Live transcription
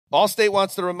Allstate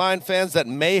wants to remind fans that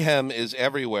mayhem is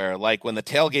everywhere, like when the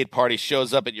tailgate party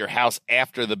shows up at your house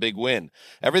after the big win.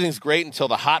 Everything's great until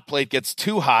the hot plate gets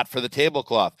too hot for the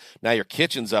tablecloth. Now your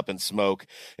kitchen's up in smoke.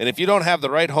 And if you don't have the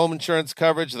right home insurance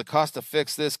coverage, the cost to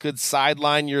fix this could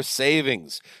sideline your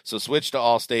savings. So switch to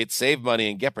Allstate, save money,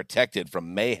 and get protected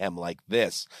from mayhem like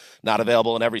this. Not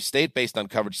available in every state based on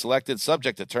coverage selected,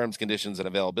 subject to terms, conditions, and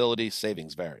availability.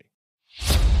 Savings vary.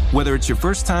 Whether it's your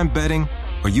first time betting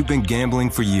or you've been gambling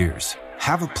for years,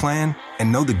 have a plan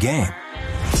and know the game.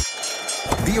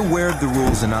 Be aware of the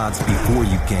rules and odds before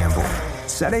you gamble.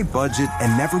 Set a budget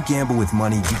and never gamble with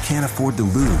money you can't afford to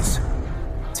lose.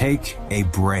 Take a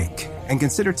break and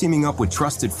consider teaming up with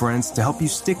trusted friends to help you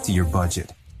stick to your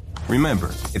budget.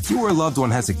 Remember, if you or a loved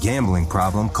one has a gambling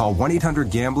problem, call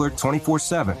 1-800-GAMBLER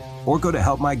 24/7 or go to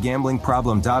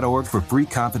helpmygamblingproblem.org for free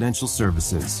confidential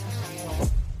services.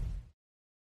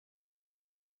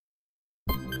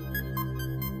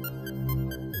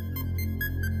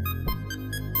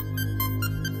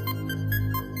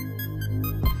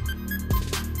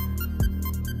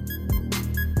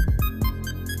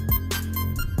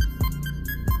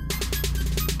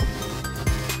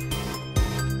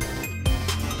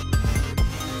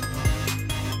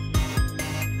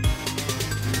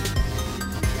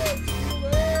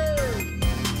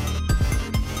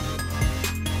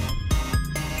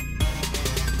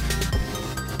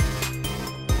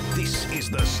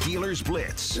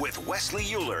 Blitz with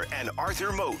Wesley Euler and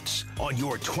Arthur Moats on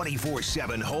your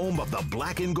 24/7 home of the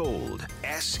black and gold,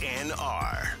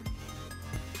 SNR.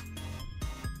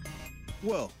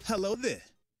 Well, hello there.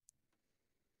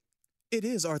 It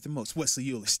is Arthur Moats,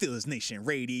 Wesley Euler, Steelers Nation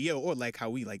Radio, or like how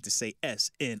we like to say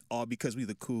SNR because we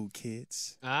the cool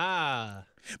kids. Ah.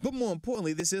 But more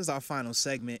importantly, this is our final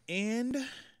segment, and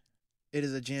it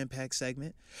is a jam-packed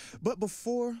segment. But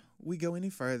before we go any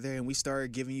further and we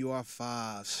start giving you our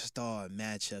 5-star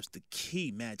matchups, the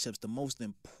key matchups, the most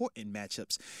important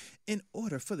matchups in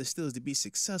order for the Steelers to be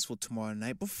successful tomorrow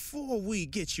night, before we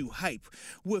get you hype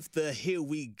with the Here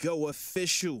We Go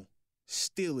official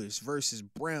Steelers versus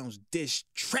Browns dish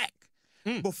track,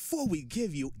 before we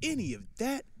give you any of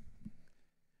that,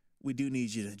 we do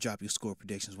need you to drop your score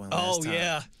predictions one last time. Oh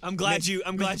yeah, I'm glad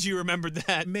you remembered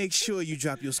that. Make sure you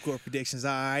drop your score predictions.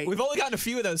 All right. We've only gotten a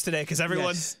few of those today because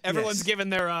everyone's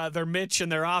given their Mitch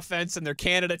and their offense and their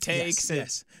Canada takes.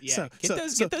 Yes. Yeah.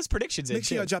 Get those predictions in. Make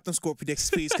sure y'all drop them score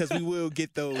predictions, please, because we will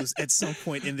get those at some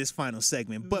point in this final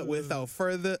segment. But without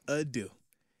further ado,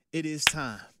 it is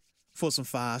time for some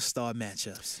 5-star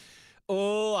matchups.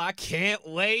 Oh, I can't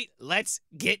wait. Let's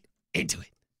get into it.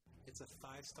 It's a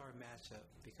 5-star matchup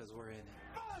because we're in it.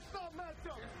 5-star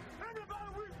matchup. Everybody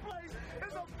we play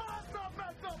is a 5-star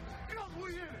matchup because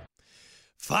we in it.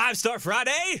 5-star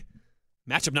Friday.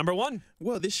 Matchup number 1.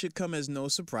 Well, this should come as no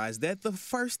surprise that the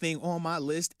first thing on my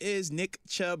list is Nick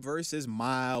Chubb versus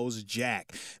Myles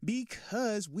Jack,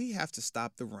 because we have to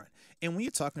stop the run. And when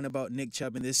you're talking about Nick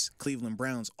Chubb in this Cleveland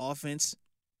Browns offense,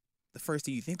 the first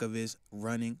thing you think of is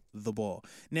running the ball.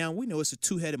 Now, we know it's a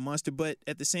two-headed monster, but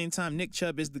at the same time, Nick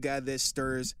Chubb is the guy that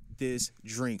stirs this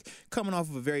drink. Coming off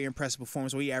of a very impressive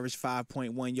performance where he averaged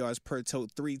 5.1 yards per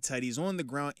tote, 3 tutties on the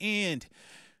ground, and,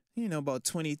 about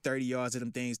 20, 30 yards of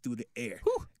them things through the air.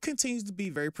 Whew. Continues to be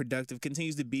very productive,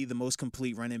 continues to be the most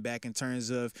complete running back in terms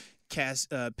of pass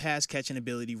catching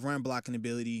ability, run blocking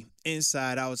ability,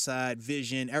 inside, outside,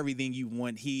 vision, everything you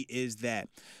want. He is that.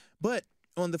 But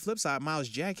on the flip side, Myles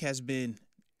Jack has been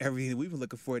everything we've been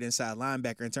looking for at inside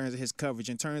linebacker in terms of his coverage,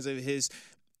 in terms of his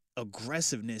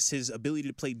aggressiveness, his ability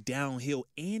to play downhill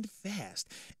and fast.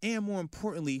 And more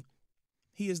importantly,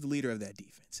 he is the leader of that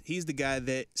defense. He's the guy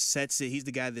that sets it. He's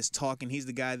the guy that's talking. He's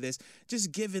the guy that's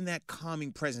just giving that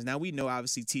calming presence. Now, we know,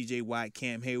 obviously, T.J. Watt,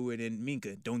 Cam Hayward, and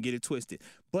Minkah. Don't get it twisted.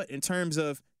 But in terms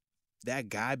of that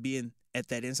guy being at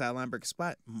that inside linebacker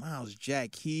spot, Myles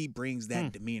Jack, he brings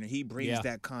that demeanor. He brings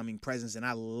that calming presence, and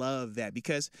I love that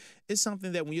because it's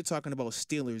something that when you're talking about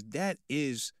Steelers, that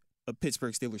is a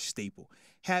Pittsburgh Steelers staple.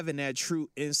 Having that true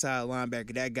inside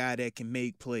linebacker, that guy that can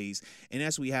make plays, and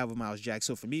that's what we have with Myles Jack.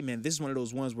 So for me, man, this is one of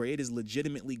those ones where it is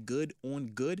legitimately good on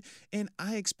good, and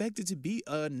I expect it to be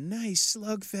a nice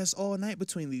slugfest all night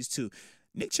between these two.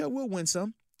 Nick Chubb will win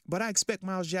some, but I expect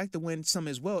Myles Jack to win some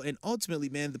as well. And ultimately,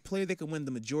 man, the player that can win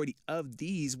the majority of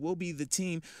these will be the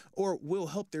team, or will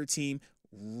help their team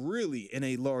really in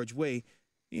a large way,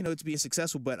 to be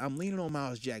successful. But I'm leaning on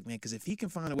Myles Jack, man, because if he can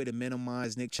find a way to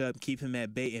minimize Nick Chubb, keep him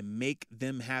at bay, and make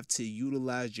them have to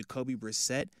utilize Jacoby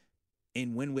Brissett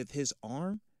and win with his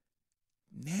arm,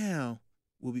 now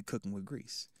we'll be cooking with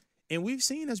grease. And we've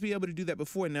seen us be able to do that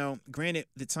before. Now, granted,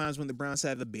 the times when the Browns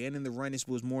have abandoned the run, this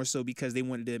was more so because they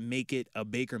wanted to make it a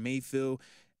Baker Mayfield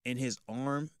and his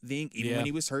arm thing, even when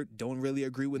he was hurt. Don't really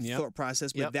agree with the thought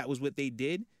process, but that was what they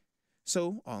did.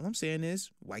 So all I'm saying is,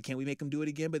 why can't we make him do it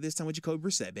again, but this time with Jacoby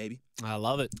Brissett, baby? I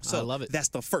love it. So I love it. That's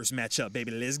the first matchup,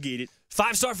 baby. Let's get it.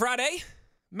 5-Star Friday,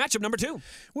 matchup number 2.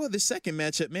 Well, the second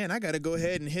matchup, man, I got to go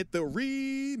ahead and hit the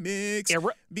remix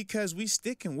because we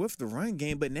sticking with the run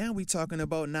game, but now we talking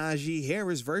about Najee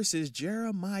Harris versus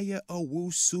Jeremiah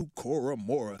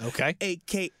Owusu-Koramoah,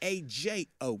 a.k.a.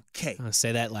 J.O.K.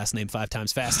 Say that last name 5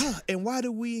 times fast. And why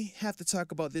do we have to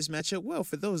talk about this matchup? Well,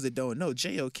 for those that don't know,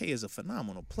 J.O.K. is a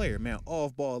phenomenal player, man.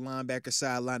 Off-ball linebacker,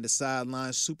 sideline to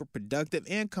sideline, super productive,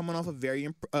 and coming off a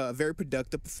very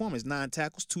productive performance. 9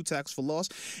 tackles, 2 tackles for loss,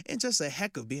 and just a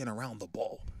heck of being around the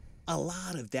ball. A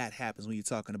lot of that happens when you're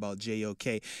talking about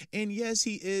J.O.K. And yes,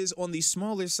 he is on the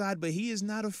smaller side, but he is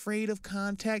not afraid of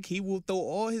contact. He will throw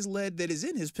all his lead that is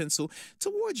in his pencil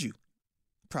towards you.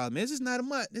 Problem is, it's not a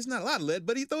lot of lead,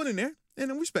 but he throw it in there,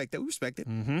 and we respect that. We respect it.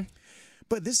 Mm-hmm.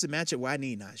 But this is a matchup where I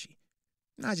need Najee.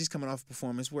 Najee's coming off a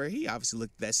performance where he obviously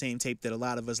looked at that same tape that a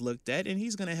lot of us looked at, and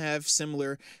he's going to have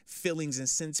similar feelings and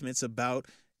sentiments about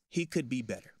he could be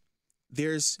better.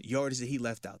 There's yardage that he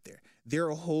left out there. There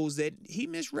are holes that he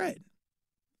misread.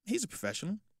 He's a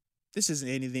professional. This isn't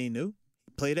anything new.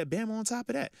 He played at Bama on top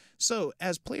of that. So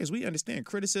as players, we understand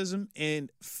criticism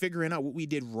and figuring out what we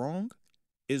did wrong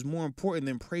is more important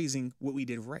than praising what we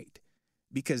did right,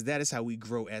 because that is how we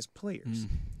grow as players.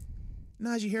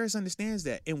 Najee Harris understands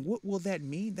that. And what will that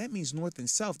mean? That means north and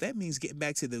south. That means getting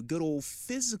back to the good old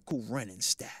physical running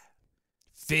style.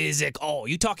 Oh,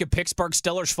 you talking Pittsburgh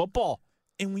Steelers football.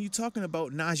 And when you're talking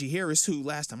about Najee Harris, who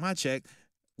last time I checked,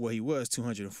 well, he was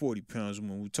 240 pounds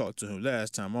when we talked to him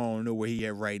last time. I don't know where he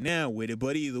at right now with it,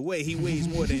 but either way, he weighs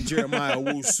more than Jeremiah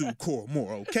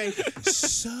Owusu-Koramoah, okay?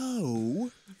 So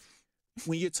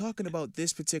when you're talking about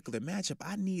this particular matchup,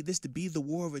 I need this to be the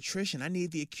war of attrition. I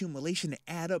need the accumulation to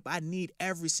add up. I need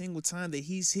every single time that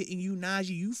he's hitting you, Najee,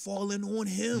 you falling on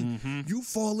him. Mm-hmm. You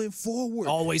falling forward.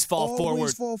 Always fall forward.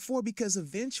 Always fall forward, because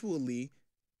eventually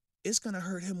it's going to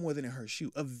hurt him more than it hurts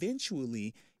you.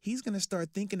 Eventually, he's going to start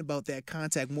thinking about that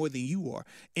contact more than you are.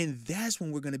 And that's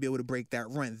when we're going to be able to break that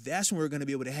run. That's when we're going to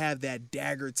be able to have that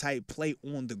dagger-type play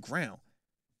on the ground.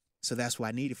 So that's what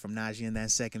I needed from Najee in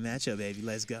that second matchup, baby.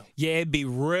 Let's go. Yeah, it'd be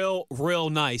real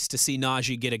nice to see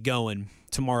Najee get it going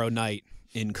tomorrow night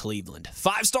in Cleveland.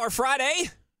 5-Star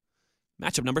Friday,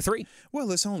 matchup number 3.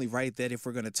 Well, it's only right that if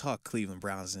we're going to talk Cleveland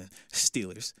Browns and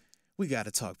Steelers, we got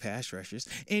to talk pass rushers.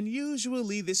 And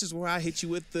usually this is where I hit you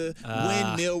with the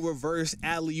windmill reverse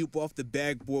alley-oop off the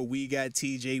backboard. We got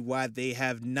T.J. Watt. They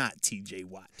have not T.J.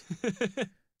 Watt.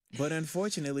 But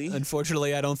unfortunately,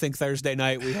 I don't think Thursday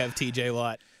night we have T.J.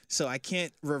 Watt. So I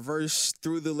can't reverse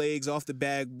through the legs off the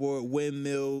backboard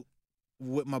windmill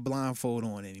with my blindfold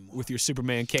on anymore. With your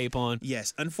Superman cape on.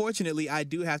 Yes. Unfortunately, I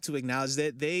do have to acknowledge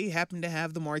that they happen to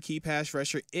have the marquee pass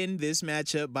rusher in this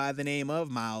matchup by the name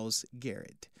of Myles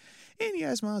Garrett. And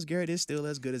yes, Myles Garrett is still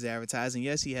as good as advertised. And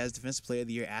yes, he has Defensive Player of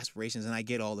the Year aspirations, and I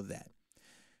get all of that.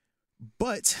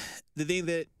 But the thing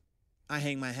that I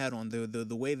hang my hat on,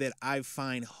 the way that I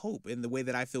find hope and the way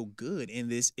that I feel good in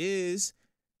this is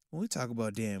when we talk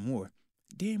about Dan Moore.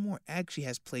 Dan Moore actually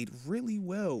has played really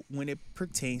well when it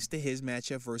pertains to his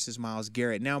matchup versus Myles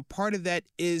Garrett. Now, part of that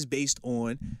is based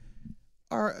on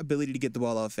our ability to get the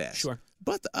ball out fast. Sure.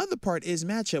 But the other part is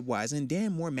matchup-wise, and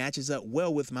Dan Moore matches up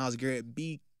well with Myles Garrett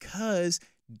because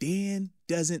Dan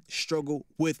doesn't struggle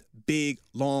with big,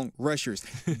 long rushers.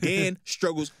 Dan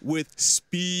struggles with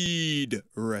speed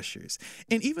rushers.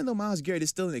 And even though Myles Garrett is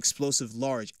still an explosive,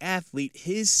 large athlete,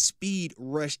 his speed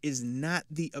rush is not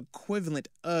the equivalent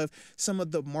of some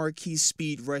of the marquee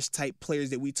speed rush type players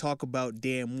that we talk about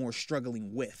Dan Moore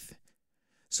struggling with.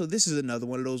 So this is another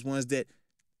one of those ones that,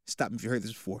 stop me if you heard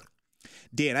this before,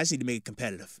 Dan, I just need to make it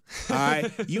competitive. All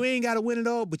right? You ain't got to win it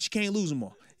all, but you can't lose them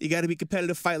all. You got to be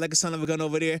competitive, fight like a son of a gun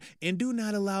over there, and do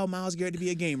not allow Myles Garrett to be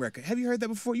a game wrecker. Have you heard that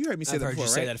before? You heard me say that before, right? I've heard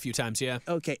you say that a few times, yeah.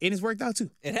 Okay, and it's worked out too.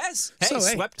 It has. Hey,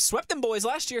 swept them boys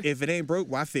last year. If it ain't broke,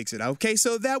 why fix it? Okay,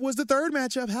 so that was the third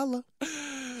matchup. Hello.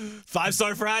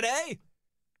 5-Star Friday,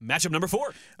 matchup number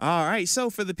 4. All right, so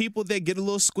for the people that get a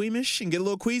little squeamish and get a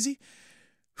little queasy,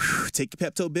 take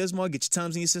your Pepto-Bismol, get your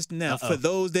Tums in your system now. For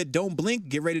those that don't blink,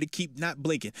 get ready to keep not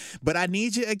blinking. But I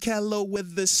need you, Akello,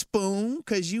 with the spoon,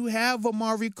 because you have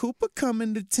Amari Cooper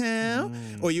coming to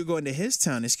town. Or you're going to his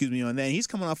town, excuse me, on that. And he's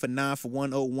coming off a 9 for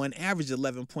 101, average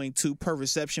 11.2 per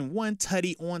reception, 1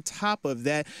 tutty on top of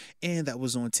that. And that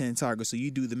was on 10 targets. So you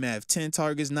do the math. 10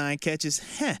 targets, 9 catches.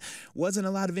 Wasn't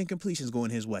a lot of incompletions going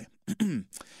his way.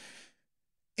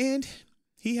 And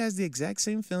he has the exact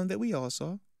same film that we all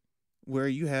saw where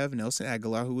you have Nelson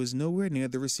Aguilar, who is nowhere near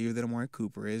the receiver that Amari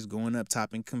Cooper is, going up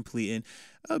top and completing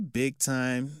a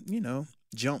big-time,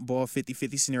 jump ball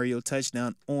 50-50 scenario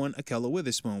touchdown on Ahkello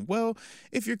Witherspoon. Well,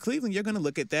 if you're Cleveland, you're going to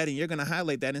look at that and you're going to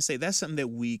highlight that and say that's something that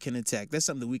we can attack. That's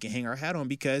something that we can hang our hat on,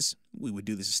 because we would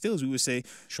do this as Steelers. We would say,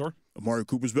 Sure. Amari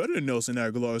Cooper's better than Nelson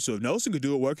Aguilar, so if Nelson could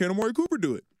do it, why can't Amari Cooper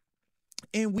do it?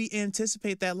 And we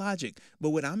anticipate that logic. But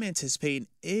what I'm anticipating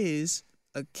is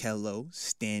Ahkello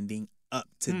standing up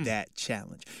to that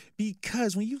challenge.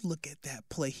 Because when you look at that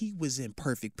play, he was in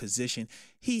perfect position.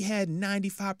 He had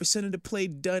 95% of the play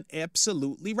done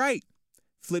absolutely right.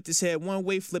 Flipped his head one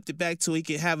way, flipped it back so he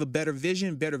could have a better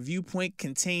vision, better viewpoint,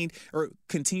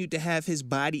 continued to have his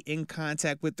body in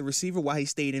contact with the receiver while he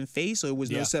stayed in phase, so it was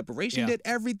no separation. Did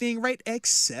everything right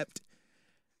except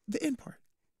the end part.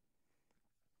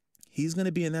 He's going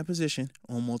to be in that position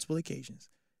on multiple occasions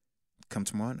come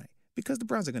tomorrow night, because the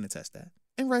Browns are going to test that.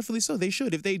 And rightfully so. They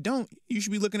should. If they don't, you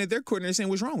should be looking at their coordinator saying,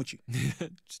 what's wrong with you?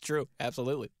 It's true.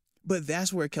 Absolutely. But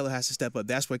that's where Ahkello has to step up.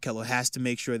 That's where Ahkello has to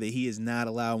make sure that he is not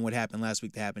allowing what happened last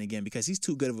week to happen again, because he's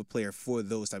too good of a player for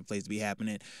those type of plays to be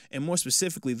happening. And more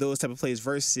specifically, those type of plays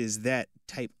versus that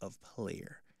type of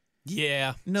player.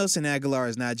 Yeah. Nelson Aguilar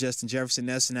is not Justin Jefferson.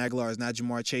 Nelson Aguilar is not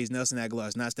Jamar Chase. Nelson Aguilar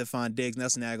is not Stephon Diggs.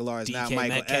 Nelson Aguilar is DK not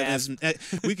Michael Metcalf. Evans.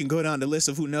 We can go down the list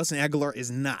of who Nelson Aguilar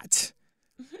is not.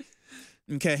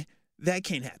 Okay? That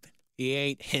can't happen. He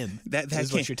ain't him. That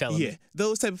is what you're telling me. Yeah.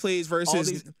 Those type of plays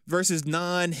versus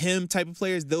non-him type of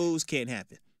players, those can't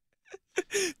happen.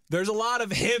 There's a lot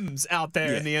of hims out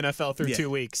there in the NFL through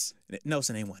 2 weeks.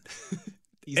 Nelson ain't one.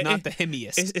 He's not the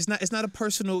himmiest. It's not a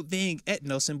personal thing at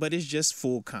Nelson, but it's just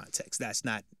full context. That's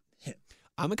not him.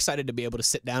 I'm excited to be able to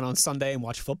sit down on Sunday and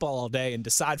watch football all day and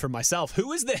decide for myself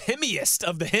who is the himmiest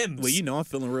of the hims. Well, I'm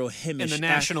feeling real himmish. In the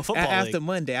National Football League. After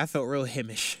Monday, I felt real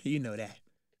himmish. You know that.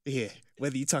 Yeah,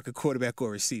 whether you talk a quarterback or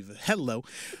receiver. Hello.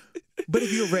 But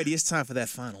if you're ready, it's time for that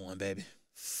final one, baby.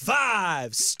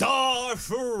 5 Star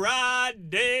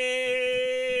Friday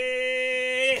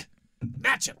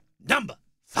matchup number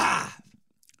 5.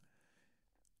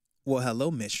 Well, hello,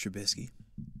 Mitch Trubisky.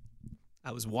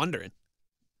 I was wondering.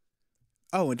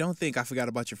 Oh, and don't think I forgot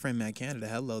about your friend Matt Canada.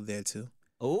 Hello there, too.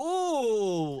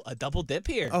 Oh, a double dip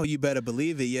here. Oh, you better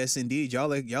believe it. Yes, indeed.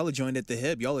 Y'all are joined at the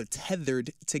hip. Y'all are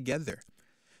tethered together.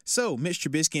 So, Mitch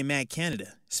Trubisky and Matt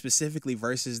Canada, specifically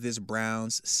versus this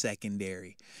Browns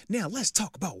secondary. Now, let's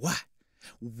talk about why.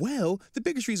 Well, the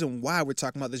biggest reason why we're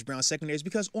talking about this Browns secondary is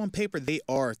because on paper, they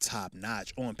are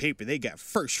top-notch. On paper, they got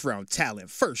first-round talent.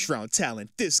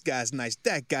 This guy's nice.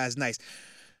 That guy's nice.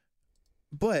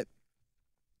 But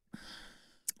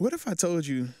what if I told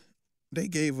you they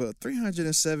gave up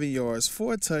 307 yards,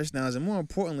 4 touchdowns, and more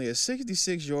importantly, a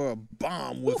 66-yard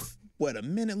bomb with, a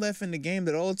minute left in the game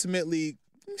that ultimately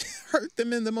hurt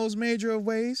them in the most major of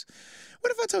ways?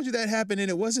 What if I told you that happened and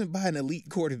it wasn't by an elite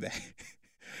quarterback?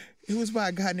 It was by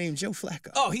a guy named Joe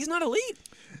Flacco. Oh, he's not elite?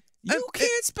 You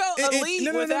can't spell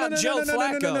elite without Joe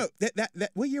Flacco. No. That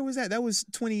what year was that? That was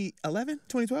 2011,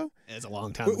 2012? It's a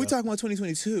long time ago. We're talking about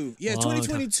 2022. Yeah,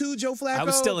 2022, Joe Flacco. I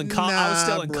was still in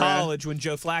college when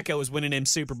Joe Flacco was winning them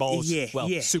Super Bowls.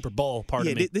 Super Bowl,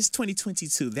 pardon me. This is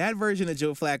 2022. That version of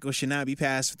Joe Flacco should not be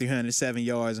passed for 307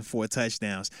 yards and 4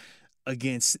 touchdowns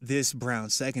against this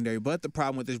Browns secondary. But the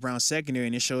problem with this Browns secondary,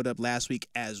 and it showed up last week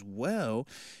as well,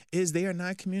 is they are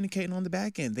not communicating on the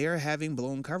back end. They are having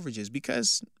blown coverages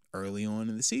because early on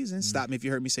in the season, stop me if you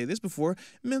heard me say this before,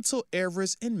 mental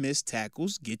errors and missed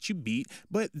tackles get you beat,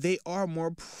 but they are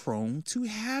more prone to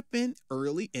happen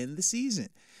early in the season.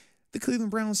 The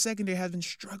Cleveland Browns secondary has been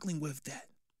struggling with that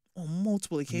on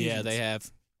multiple occasions. Yeah, they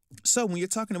have. So when you're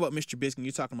talking about Mr. Trubisky and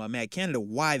you're talking about Matt Canada,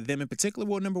 why them in particular?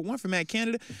 Well, number one, for Matt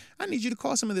Canada, I need you to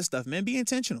call some of this stuff, man. Be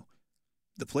intentional.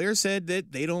 The player said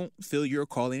that they don't feel you're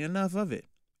calling enough of it.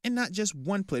 And not just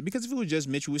one player, because if it was just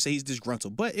Mitch, we would say he's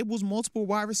disgruntled. But it was multiple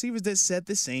wide receivers that said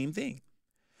the same thing.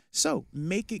 So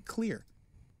make it clear,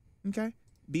 okay?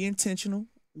 Be intentional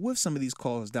with some of these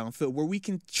calls downfield where we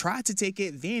can try to take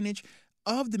advantage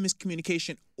of the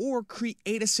miscommunication or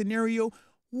create a scenario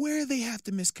where they have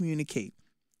to miscommunicate.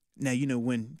 Now, you know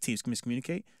when teams can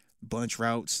miscommunicate? Bunch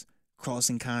routes,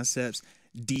 crossing concepts,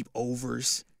 deep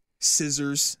overs,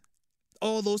 scissors,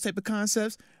 all those type of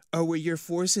concepts are where you're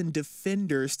forcing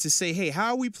defenders to say, hey,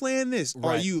 how are we playing this?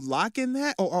 Right. Are you locking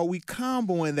that or are we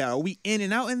comboing that? Are we in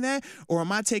and out in that? Or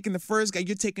am I taking the first guy,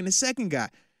 you're taking the second guy?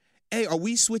 Hey, are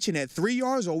we switching at 3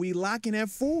 yards or are we locking at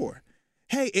 4?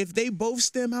 hey, if they both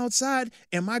stem outside,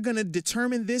 am I going to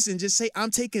determine this and just say,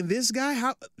 I'm taking this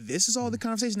guy? This is all the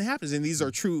conversation that happens. And these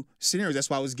are true scenarios. That's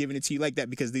why I was giving it to you like that,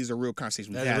 because these are real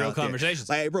conversations. That's real conversations.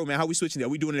 Like, hey, bro, man, how we switching there? Are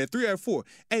we doing it at 3 or at 4?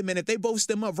 Hey, man, if they both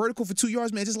stem up vertical for 2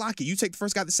 yards, man, just lock it. You take the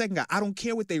first guy, the second guy. I don't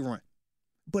care what they run.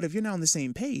 But if you're not on the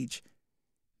same page,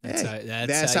 that's how you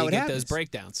it get happens. Those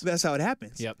breakdowns. That's how it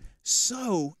happens. Yep.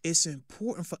 So it's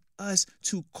important for us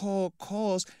to call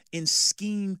calls and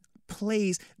scheme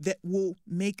plays that will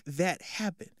make that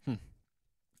happen.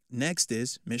 Next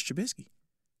is Mitch Trubisky.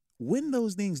 When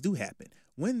those things do happen,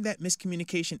 when that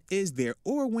miscommunication is there,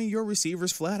 or when your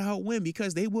receivers flat out win,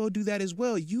 because they will do that as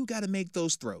well, you got to make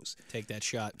those throws. Take that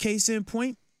shot. Case in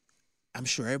point, I'm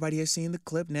sure everybody has seen the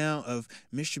clip now of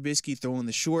Mitch Trubisky throwing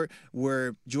the short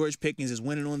where George Pickens is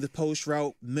winning on the post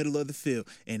route, middle of the field.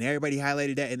 And everybody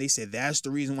highlighted that, and they said that's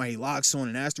the reason why he locks on,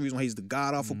 and that's the reason why he's the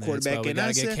god-awful quarterback. That's why we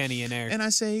got to get Kenny in there. And I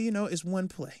say, it's one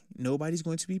play. Nobody's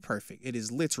going to be perfect. It is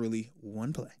literally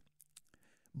one play.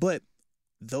 But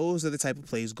those are the type of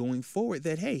plays going forward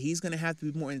that, hey, he's going to have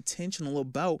to be more intentional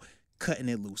about cutting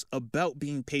it loose, about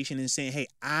being patient and saying, hey,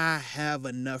 I have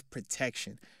enough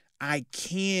protection. I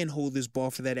can hold this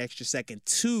ball for that extra second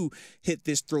to hit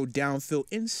this throw downfield,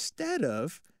 instead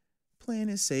of playing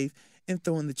it safe and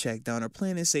throwing the check down, or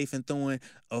playing it safe and throwing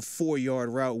a 4-yard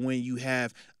route when you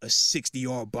have a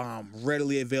 60-yard bomb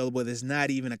readily available that's not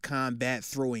even a combat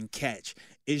throw and catch.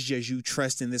 It's just you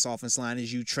trusting this offense line,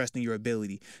 is you trusting your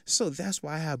ability. So that's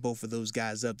why I have both of those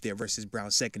guys up there versus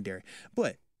Brown's secondary.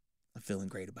 But I'm feeling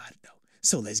great about it, though.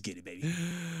 So let's get it, baby.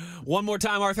 One more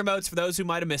time, Arthur Moats, for those who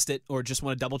might have missed it or just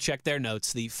want to double-check their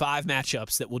notes, the 5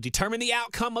 matchups that will determine the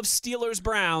outcome of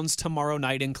Steelers-Browns tomorrow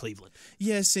night in Cleveland.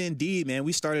 Yes, indeed, man.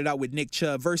 We started out with Nick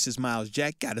Chubb versus Myles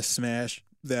Jack. Got to smash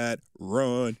that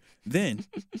run. Then,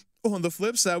 on the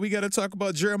flip side, we got to talk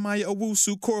about Jeremiah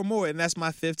Owusu-Koramoah, and that's my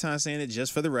 5th time saying it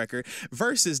just for the record,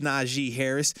 versus Najee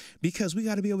Harris, because we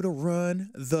got to be able to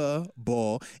run the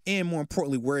ball and, more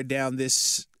importantly, wear down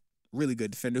this really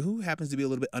good defender who happens to be a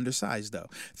little bit undersized, though.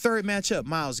 Third matchup,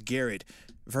 Myles Garrett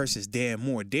versus Dan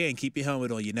Moore. Dan, keep your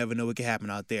helmet on. You never know what can happen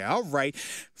out there. All right.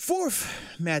 Fourth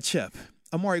matchup,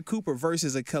 Amari Cooper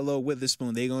versus Akello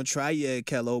Witherspoon. They're going to try you,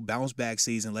 Akello. Bounce back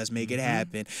season. Let's make it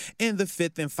happen. And the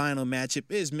 5th and final matchup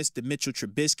is Mr. Mitchell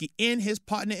Trubisky and his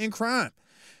partner in crime,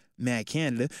 Matt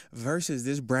Canada, versus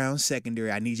this Browns secondary.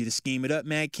 I need you to scheme it up,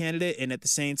 Matt Canada. And at the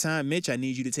same time, Mitch, I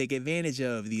need you to take advantage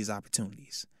of these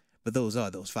opportunities. But those are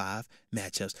those 5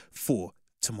 matchups for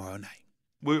tomorrow night.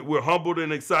 We're humbled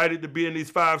and excited to be in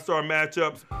these 5-star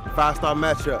matchups. 5-star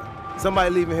matchup. Somebody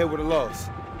leaving here with a loss.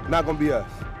 Not going to be us.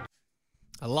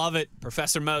 I love it.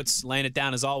 Professor Moats laying it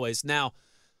down as always. Now,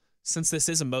 since this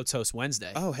is a Moats Host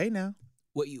Wednesday. Oh, hey now.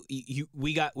 What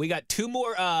we got 2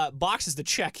 more boxes to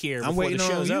check here before the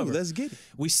show's over. Let's get it.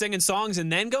 We singing songs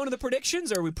and then going to the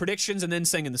predictions, or are we predictions and then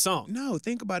singing the song? No,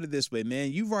 think about it this way,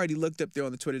 man. You've already looked up there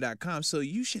on the Twitter.com, so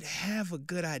you should have a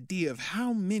good idea of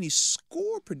how many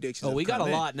score predictions. Oh, we got a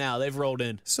lot now. They've rolled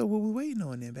in. So what we waiting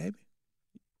on then, baby?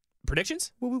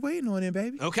 Predictions? What we waiting on then,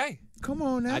 baby? Okay. Come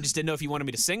on now. I just didn't know if you wanted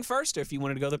me to sing first or if you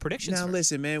wanted to go to the predictions now, first.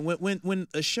 Listen, man. When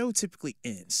a show typically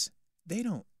ends, they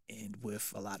don't end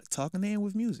with a lot of talking. They end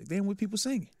with music. They end with people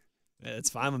singing.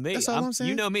 It's fine with me. That's all I'm saying.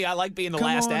 You know me. I like being the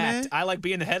last act. I like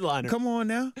being the headliner. Come on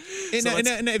now.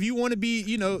 And if you want to be,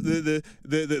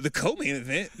 the co-main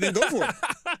event, then go for it.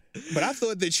 But I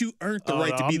thought that you earned the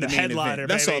right to be the main headliner. Event.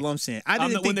 That's baby. all I'm saying. I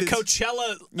didn't think when the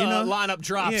Coachella lineup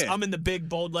drops, I'm in the big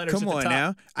bold letters. Come at the on top.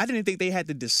 now. I didn't think they had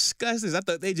to discuss this. I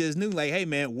thought they just knew, like, hey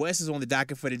man, Wes is on the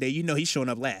docket for today. You know he's showing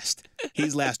up last.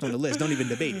 He's last on the list. Don't even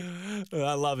debate it.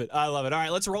 I love it. All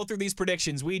right, let's roll through these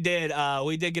predictions. We did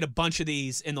get a bunch of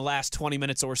these in the last 20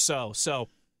 minutes or so. So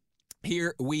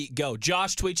here we go.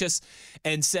 Josh tweets us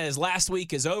and says, last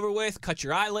week is over with. Cut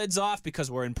your eyelids off because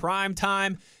we're in prime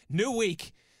time. New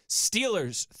week.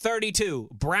 Steelers 32,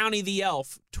 Brownie the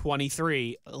Elf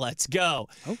 23. Let's go.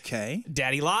 Okay.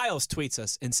 Daddy Lyles tweets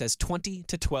us and says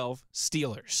 20-12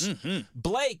 Steelers.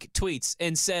 Blake tweets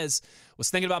and says, was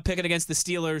thinking about picking against the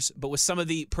Steelers, but with some of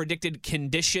the predicted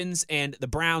conditions and the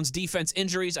Browns defense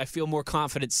injuries, I feel more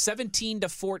confident.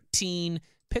 17-14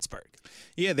 Pittsburgh.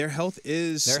 Yeah, their health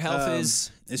is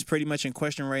pretty much in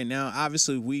question right now.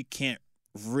 Obviously, we can't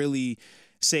really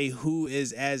say who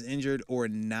is as injured or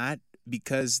not,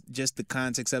 because just the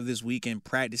context of this weekend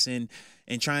practicing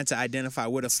and trying to identify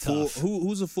what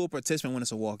who's a full participant when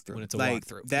it's a walkthrough. When it's a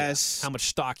walkthrough. That's how much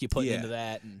stock you put into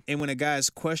that. And when a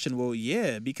guy's questionable,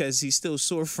 because he's still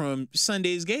sore from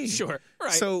Sunday's game. Sure.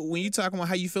 Right. So when you talking about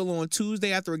how you feel on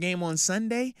Tuesday after a game on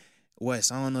Sunday,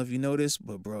 Wes, I don't know if you noticed,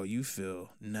 but bro, you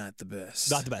feel not the best.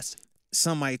 Not the best.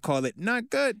 Some might call it not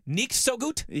good. Nicht so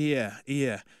gut.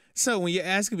 Yeah. So when you're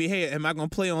asking me, hey, am I going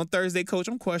to play on Thursday, Coach?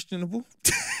 I'm questionable.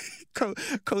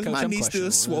 Coach, my knee's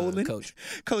still swollen. Coach,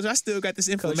 I still got this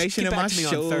inflammation in my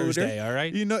shoulder. On Thursday, all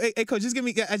right? You know, hey, Coach, just give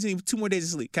me. I just need 2 more days of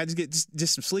sleep. Can I just get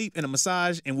just some sleep and a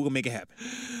massage, and we'll make it happen.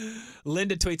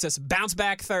 Linda tweets us, bounce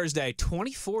back Thursday,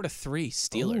 24-3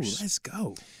 Steelers. Ooh, let's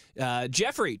go.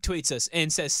 Jeffrey tweets us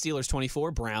and says Steelers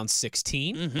 24, Browns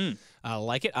 16. Mm-hmm. I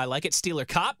like it. Steeler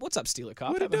Cop. What's up, Steeler Cop?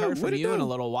 What it Haven't do? heard from What it you in do? a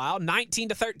little while.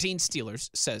 19-13 Steelers,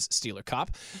 says Steeler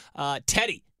Cop.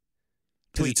 Teddy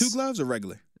Is it tweets. 2 gloves or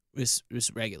regular? It's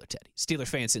regular Teddy. Steeler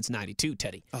fan since 92,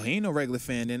 Teddy. Oh, he ain't no regular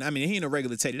fan then. I mean, he ain't no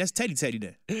regular Teddy. That's Teddy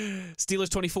then. Steelers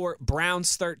 24,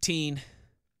 Browns 13.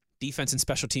 Defense and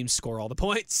special teams score all the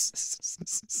points.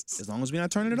 As long as we're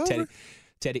not turning it over.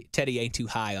 Teddy ain't too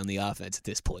high on the offense at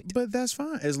this point. But that's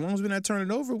fine. As long as we're not turning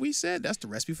it over, we said that's the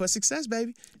recipe for success,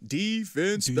 baby.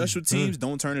 Defense, special teams,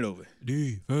 don't turn it over.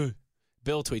 Defense.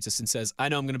 Bill tweets us and says, I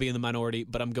know I'm going to be in the minority,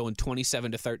 but I'm going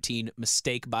 27-13.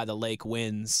 Mistake by the Lake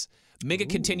wins. Miga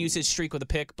continues his streak with a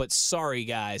pick, but sorry,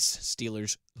 guys.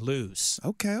 Steelers lose.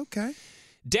 Okay.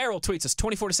 Daryl tweets us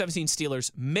 24-17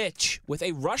 Steelers. Mitch with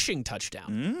a rushing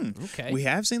touchdown. Okay. We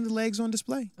have seen the legs on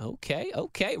display. Okay.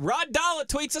 Rod Dalla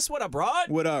tweets us. What up, Rod?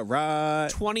 What up,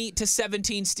 Rod? 20-17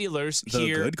 Steelers. The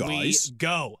Here good guys. we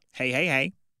go.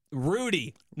 Hey.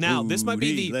 Rudy. Now, this might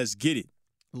be the let's get it.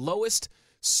 lowest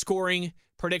scoring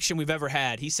prediction we've ever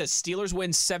had. He says Steelers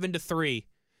win 7-3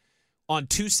 on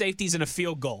 2 safeties and a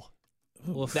field goal.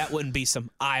 Well, if that wouldn't be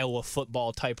some Iowa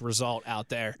football type result out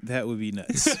there. That would be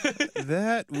nuts.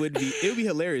 It would be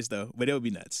hilarious though, but it would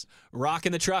be nuts. Rock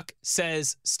in the Truck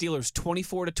says Steelers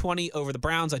 24-20 over the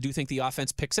Browns. I do think the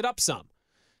offense picks it up some.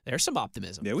 There's some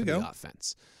optimism. There we go. The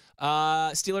offense.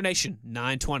 Steeler Nation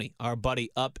 920. Our buddy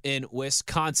up in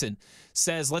Wisconsin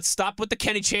says, let's stop with the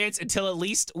Kenny chants until at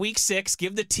least week 6.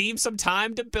 Give the team some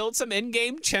time to build some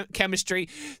in-game chemistry.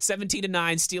 17-9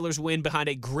 Steelers win behind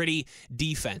a gritty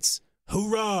defense.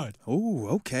 Hoorah! Oh,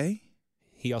 okay.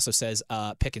 He also says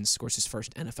Pickens scores his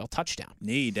first NFL touchdown.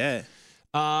 Need that.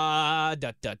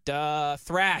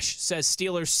 Thrash says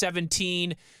Steelers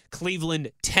 17,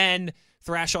 Cleveland 10.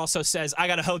 Thrash also says, I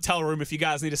got a hotel room if you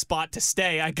guys need a spot to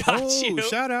stay. I got you. Oh,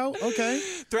 shout out. Okay.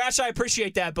 Thrash, I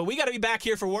appreciate that, but we got to be back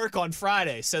here for work on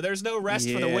Friday, so there's no rest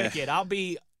for the wicked. I'll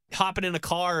be hopping in a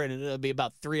car, and it'll be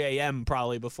about 3 a.m.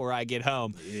 probably before I get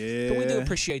home. Yeah. But we do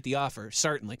appreciate the offer,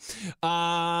 certainly.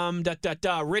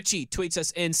 Richie tweets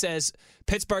us and says,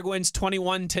 Pittsburgh wins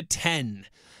 21-10.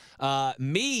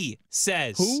 Me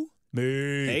says. Who?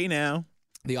 Me. Hey, now.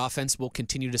 The offense will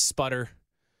continue to sputter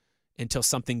until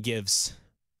something gives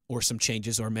or some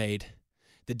changes are made.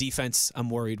 The defense, I'm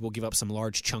worried, will give up some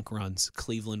large chunk runs.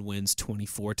 Cleveland wins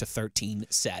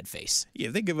 24-13. Sad face. Yeah,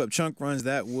 if they give up chunk runs,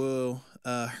 that will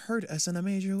hurt us in a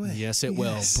major way. Yes, it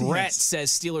will. Brett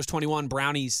says Steelers 21,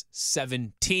 Brownies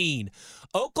 17.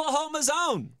 Oklahoma's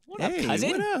own. What up,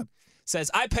 cousin? What up?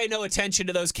 Says, I pay no attention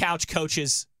to those couch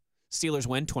coaches. Steelers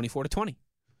win 24-20.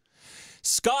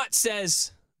 Scott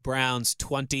says Browns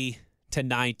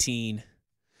 20-19.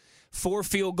 4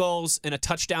 field goals and a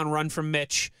touchdown run from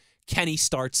Mitch. Kenny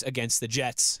starts against the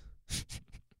Jets.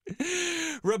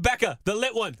 Rebecca, the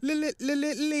lit one.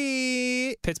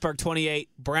 Pittsburgh 28,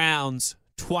 Browns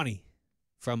 20.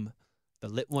 From the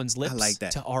lit one's lips I like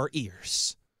that. to our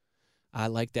ears. I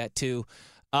like that too.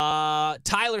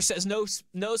 Tyler says no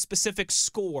specific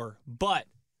score, but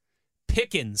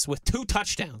Pickens with 2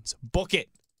 touchdowns. Book it.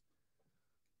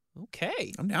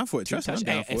 Okay. I'm down for it. Trust me, I'm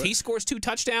down for if it. he scores 2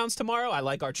 touchdowns tomorrow, I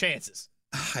like our chances.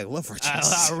 I love our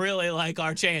chances. I really like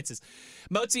our chances.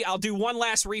 Motzi, I'll do one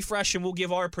last refresh and we'll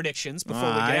give our predictions before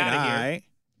we get out of here. Right.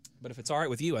 But if it's all right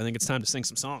with you, I think it's time to sing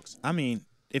some songs. I mean,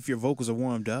 if your vocals are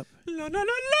warmed up. La, la, la,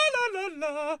 la,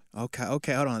 la, la.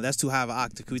 Okay, hold on. That's too high of an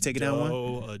octave. Can we take it down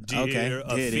one? A deer, Okay, a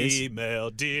there it is. female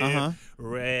deer, Uh-huh.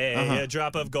 ray, a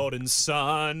drop of golden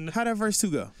sun. How'd that verse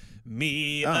 2 go?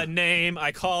 Me, a name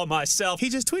I call myself. He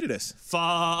just tweeted us.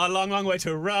 Far, a long, long way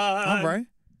to run. All right.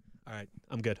 All right,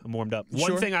 I'm good. I'm warmed up. You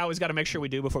One sure? thing I always got to make sure we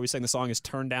do before we sing the song is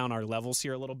turn down our levels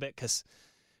here a little bit because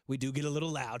we do get a little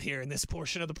loud here in this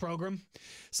portion of the program.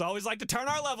 So I always like to turn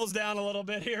our levels down a little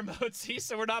bit here, Moatsy,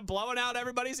 so we're not blowing out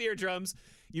everybody's eardrums.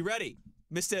 You ready?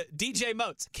 Mr. DJ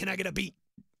Moats, can I get a beat?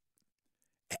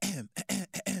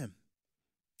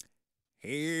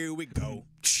 Here we go.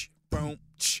 Boom.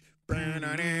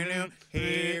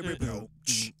 Here we go.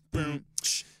 Boom.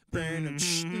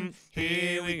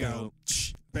 Here we go.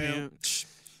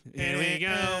 Here we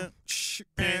go.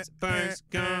 Pittsburgh's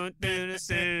going to the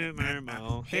Super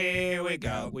Bowl. Here we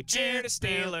go. We cheer the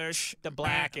Steelers, the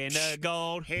black and the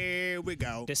gold. Here we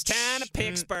go. This town of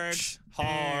Pittsburgh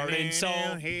heart and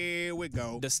soul. Here we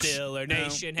go. The Stiller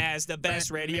Nation has the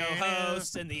best radio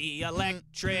hosts in the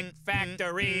Electric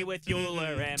Factory with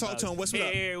Euler and Talk to him. What's up?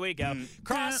 Here we go.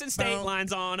 Crossing state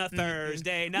lines on a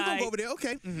Thursday We gonna night. go over there.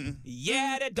 Okay.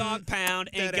 Yeah, the dog pound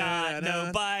ain't got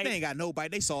no bite. They ain't got no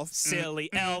bite. They soft. Silly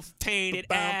elf painted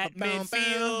at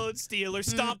midfield. Steelers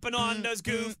stomping on those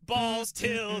goofballs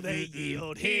till they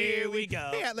yield. Here we go.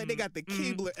 They act like they got the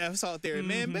Keebler Fs out there,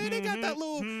 man. Man, they got that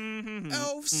little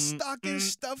elf stocking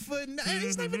stuffer.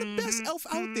 He's not even the best elf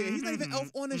out there. He's not even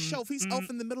elf on the shelf. He's elf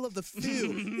in the middle of the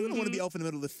field. You don't want to be elf in the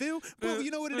middle of the field. But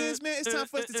you know what it is, man? It's time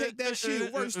for us to take that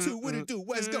shield. Verse 2, what it do?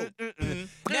 Let's go.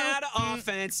 Now the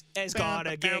offense has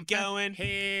gotta get going.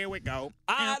 Here we go.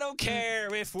 I don't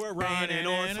care if we're running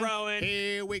or throwing.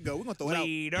 Here we go. We're going to throw it out.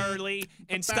 Lead early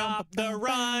and stop the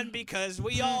run because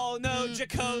we all know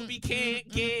Jacoby can't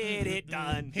get it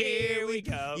done. Here we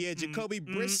go. Yeah, Jacoby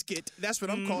Brisket. That's what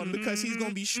I'm calling him because he's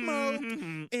going to be smoked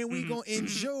and we going to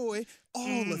enjoy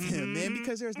all of him, man,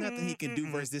 because there's nothing he can do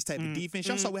versus this type of defense.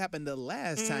 Y'all saw what happened the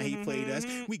last time he played us.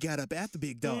 We got up at the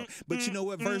big dog. But you know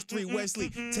what? Verse 3, Wesley,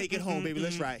 take it home, baby.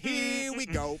 Let's ride. Here we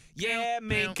go. Yeah,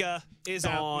 Minka is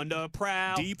on the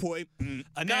prowl. D-point.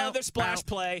 Another splash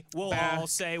play. We'll all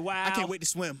say wow. I can't wait to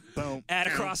swim. Boom. At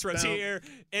a crossroads here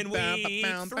in week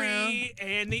 3.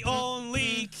 And the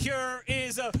only cure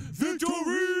is a victory.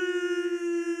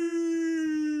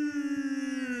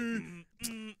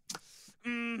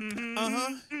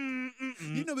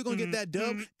 You know we're going to get that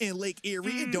dub in Lake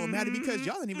Erie. It don't matter because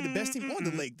y'all ain't even the best team on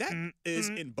the lake. That is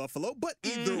in Buffalo. But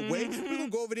either way, we're going to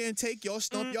go over there and take y'all,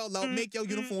 stomp y'all out, make y'all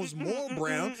uniforms more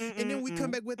brown. And then we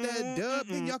come back with that dub,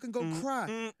 and y'all can go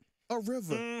cry a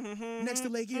river next to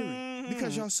Lake Erie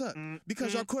because y'all suck,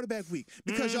 because y'all quarterback weak,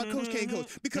 because y'all coach can't coach,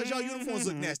 because y'all uniforms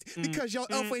look nasty, because y'all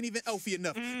elf ain't even elfy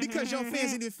enough, because y'all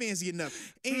fans ain't even fancy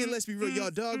enough. And let's be real, y'all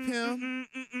dog pound.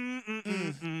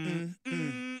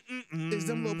 Is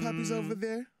them little puppies over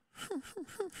there?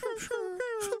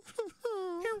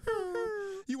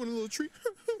 You want a little treat?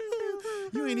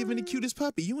 You ain't even the cutest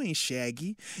puppy. You ain't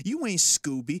Shaggy. You ain't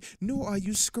Scooby. Nor are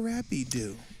you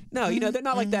Scrappy-Doo. No, you know, they're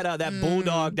not like that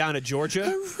bulldog down in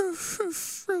Georgia.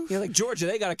 Yeah, like Georgia,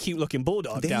 they got a cute-looking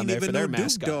bulldog down there for their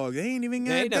mascot. Dog. They ain't even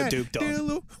got They ain't no that. Duke dog. They're a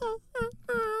little,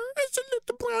 it's a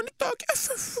little brownie dog.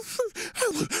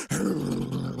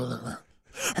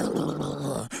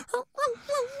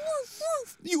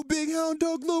 You big hound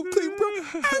dog, little clean bro.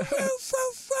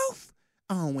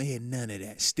 I don't want to hear none of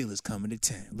that. Steelers coming to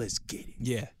town. Let's get it.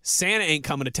 Yeah. Santa ain't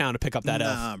coming to town to pick up that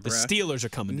Nah, elf. The bruh. Steelers are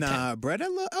coming to town. Nah, bro, that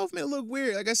little elf man look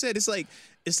weird. Like I said, it's like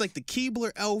the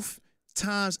Keebler elf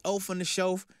times elf on the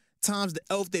shelf times the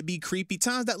elf that be creepy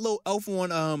times that little elf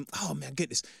on oh man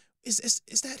goodness. Is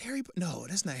that Harry? No,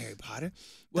 that's not Harry Potter.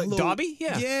 What, Dobby?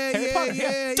 Yeah. Harry Potter,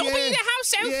 yeah. Dobby the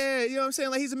house elf. Yeah, you know what I'm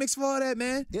saying? Like he's a mix of all that,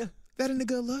 man. Yeah. That ain't a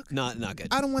good look. Not good.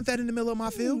 I don't want that in the middle of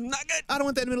my field. Not good. I don't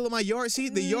want that in the middle of my yard. See,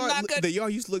 the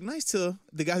yard used to look nice till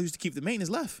the guy who used to keep the maintenance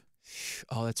left.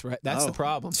 Oh, that's right. That's the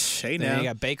problem. Hey Then now, you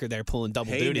got Baker there pulling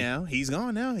double hey duty. now, he's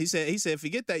gone now. He said,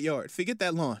 forget that yard, forget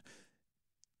that lawn.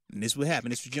 And this what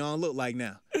happened. This what y'all look like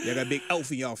now. Y'all got a big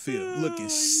elf in y'all field, looking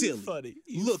silly. Funny.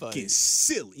 Looking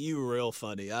silly. You real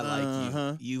funny. I like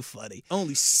you. You funny.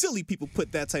 Only silly people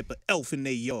put that type of elf in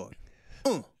their yard.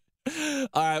 All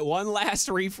right, one last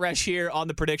refresh here on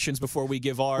the predictions before we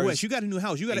give ours. Wes, you got a new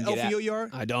house. You got an elf in your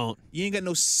yard? I don't. You ain't got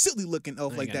no silly looking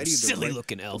elf like that either. Silly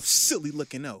looking elf. Silly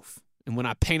looking elf. And when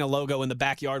I paint a logo in the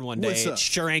backyard one day, What's up? it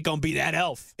sure ain't gonna be that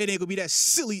elf. It ain't gonna be that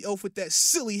silly elf with that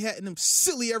silly hat and them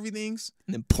silly everythings.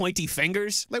 And them pointy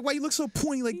fingers. Like, why you look so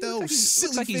pointy like those silly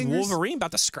Looks like fingers? he's Wolverine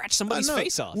about to scratch somebody's I know.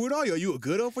 face off. What are you? Are you a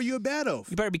good elf or you a bad elf?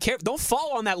 You better be careful. Don't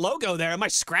fall on that logo there. It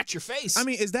might scratch your face. I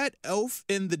mean, is that elf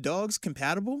and the dogs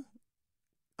compatible?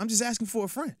 I'm just asking for a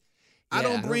friend. I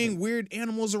don't bring weird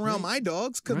animals around my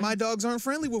dogs because my dogs aren't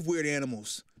friendly with weird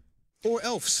animals or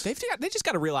elves. They just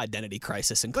got a real identity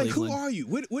crisis in Like, Cleveland. who are you?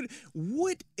 What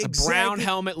The exactly? brown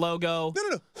helmet logo.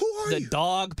 No. Who are The you?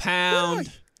 dog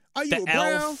pound. Are you the a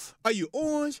brown? elf. Are you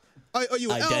orange? Are you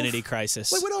an Identity elf?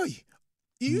 crisis. Like, what are you?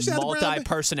 You used to have the brown bag.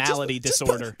 Multi-personality Just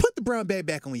disorder. Put the brown bag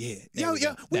back on your head. There we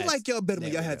go. We like y'all better when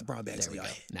there y'all we had go. the brown bags There on we your go.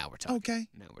 head. Now we're talking. Okay.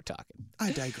 Now we're talking.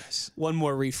 I digress. One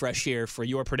more refresh here for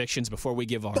your predictions before we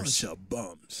give ours. Bunch of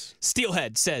bums.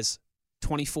 Steelhead says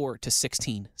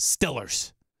 24-16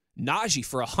 Stillers. Najee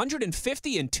for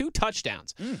 150 and 2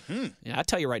 touchdowns. Mm-hmm. Yeah, I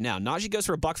tell you right now, Najee goes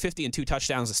for $150 and 2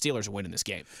 touchdowns. The Steelers are winning this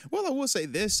game. Well, I will say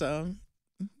this: the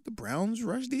Browns'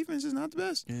 rush defense is not the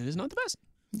best. It is not the best.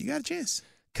 You got a chance.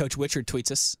 Coach Wichard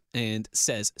tweets us and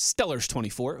says Stillers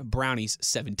 24, Brownies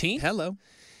 17. Hello.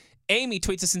 Amy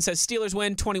tweets us and says, Steelers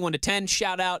win 21-10.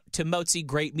 Shout out to Motzi.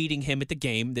 Great meeting him at the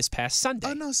game this past Sunday.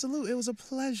 Oh, no, salute. It was a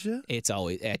pleasure. It's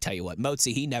always, I tell you what,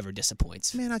 Motzi, he never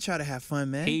disappoints. Man, I try to have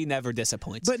fun, man. He never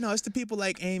disappoints. But no, it's the people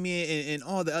like Amy and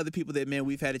all the other people that, man,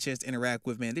 we've had a chance to interact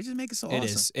with, man. They just make it so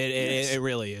awesome. It is. It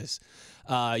really is.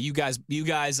 You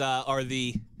guys are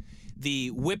the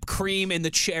whipped cream and the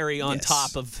cherry on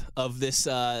top of this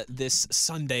this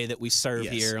Sunday that we serve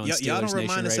here on Steelers Nation Radio. Y'all don't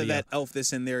remind us of that elf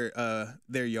that's in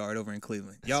their yard over in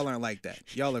Cleveland. Y'all aren't like that.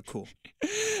 Y'all are cool.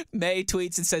 May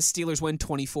tweets and says Steelers win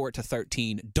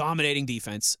 24-13. Dominating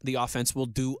defense. The offense will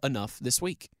do enough this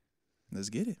week. Let's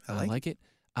get it. I like it.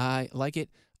 I like it.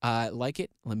 I like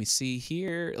it. Let me see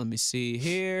here.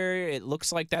 It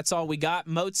looks like that's all we got.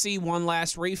 Motzi, one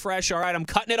last refresh. All right, I'm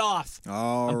cutting it off.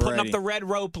 I'm putting up the red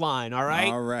rope line, all right?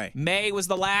 All right. May was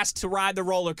the last to ride the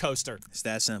roller coaster. It's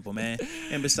that simple, man.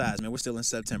 And besides, man, we're still in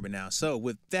September now. So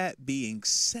with that being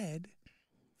said,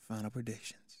 final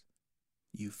predictions.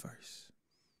 You first.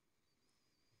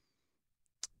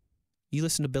 You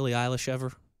listen to Billie Eilish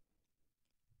ever?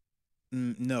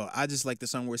 No, I just like the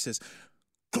song where it says,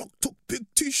 Clock took big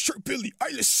T-shirt, Billie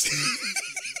Eilish.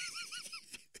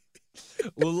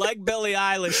 Well, like Billie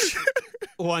Eilish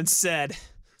once said,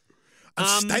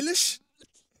 I'm stylish.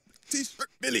 T-shirt,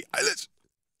 Billie Eilish.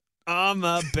 I'm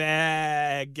a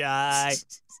bad guy.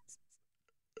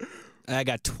 I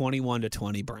got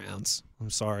 21-20 Browns. I'm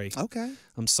sorry. Okay.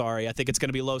 I'm sorry. I think it's going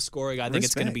to be low scoring. I think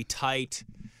it's going to be tight.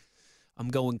 I'm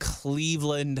going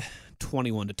Cleveland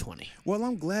 21-20. Well,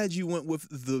 I'm glad you went with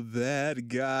the bad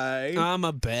guy. I'm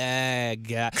a bad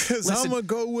guy. Because I'm going to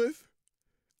go with,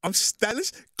 I'm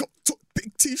stylish. Go to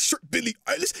big T-shirt, Billie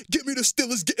Eilish. Get me the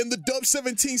Steelers getting the dub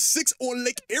 17-6 on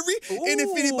Lake Erie. Ooh. And if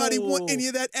anybody want any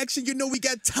of that action, you know we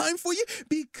got time for you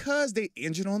because they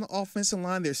injured on the offensive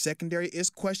line. Their secondary is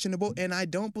questionable, and I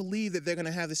don't believe that they're going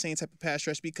to have the same type of pass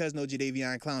rush because no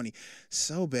Jadeveon Clowney.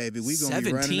 So, baby, we're going to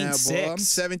be running that ball. I'm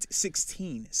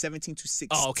 17-16.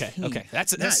 Oh, okay.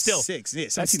 That's still 6. Yeah,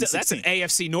 that's an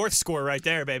AFC North score right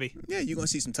there, baby. Yeah, you're going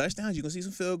to see some touchdowns. You're going to see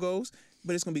some field goals,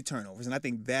 but it's going to be turnovers, and I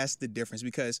think that's the difference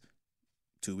because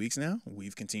 2 weeks now,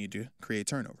 we've continued to create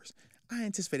turnovers. I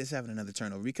anticipate us having another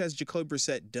turnover because Jacoby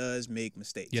Brissett does make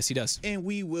mistakes. Yes, he does. And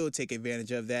we will take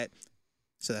advantage of that.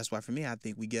 So that's why, for me, I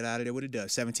think we get out of there with a dub.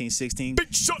 17-16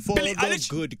 for the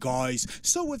good guys.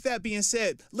 So with that being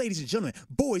said, ladies and gentlemen,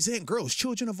 boys and girls,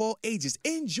 children of all ages,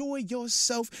 enjoy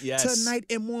yourself tonight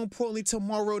and, more importantly,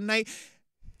 tomorrow night.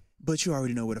 But you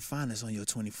already know where to find us on your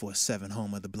 24/7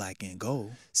 home of the black and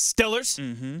gold. Steelers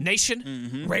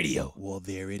Nation Radio. Well,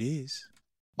 there it is.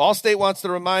 Allstate wants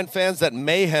to remind fans that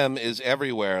mayhem is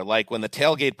everywhere, like when the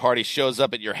tailgate party shows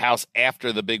up at your house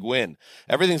after the big win.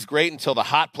 Everything's great until the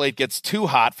hot plate gets too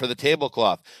hot for the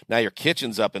tablecloth. Now your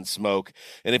kitchen's up in smoke.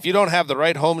 And if you don't have the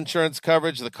right home insurance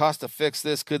coverage, the cost to fix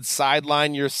this could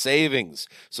sideline your savings.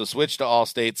 So switch to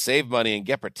Allstate, save money, and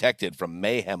get protected from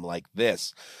mayhem like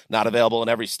this. Not available in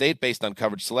every state based on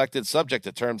coverage selected, subject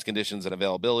to terms, conditions, and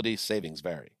availability. Savings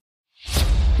vary.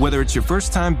 Whether it's your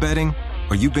first time betting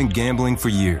or you've been gambling for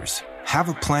years, have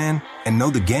a plan and know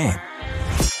the game.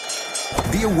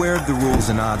 Be aware of the rules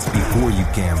and odds before you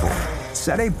gamble.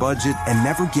 Set a budget and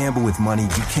never gamble with money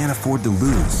you can't afford to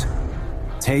lose.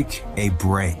 Take a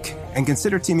break and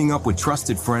consider teaming up with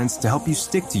trusted friends to help you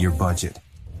stick to your budget.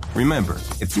 Remember,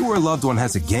 if you or a loved one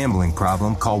has a gambling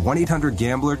problem, call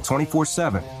 1-800-GAMBLER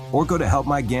 24/7 or go to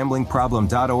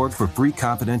helpmygamblingproblem.org for free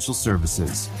confidential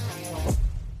services.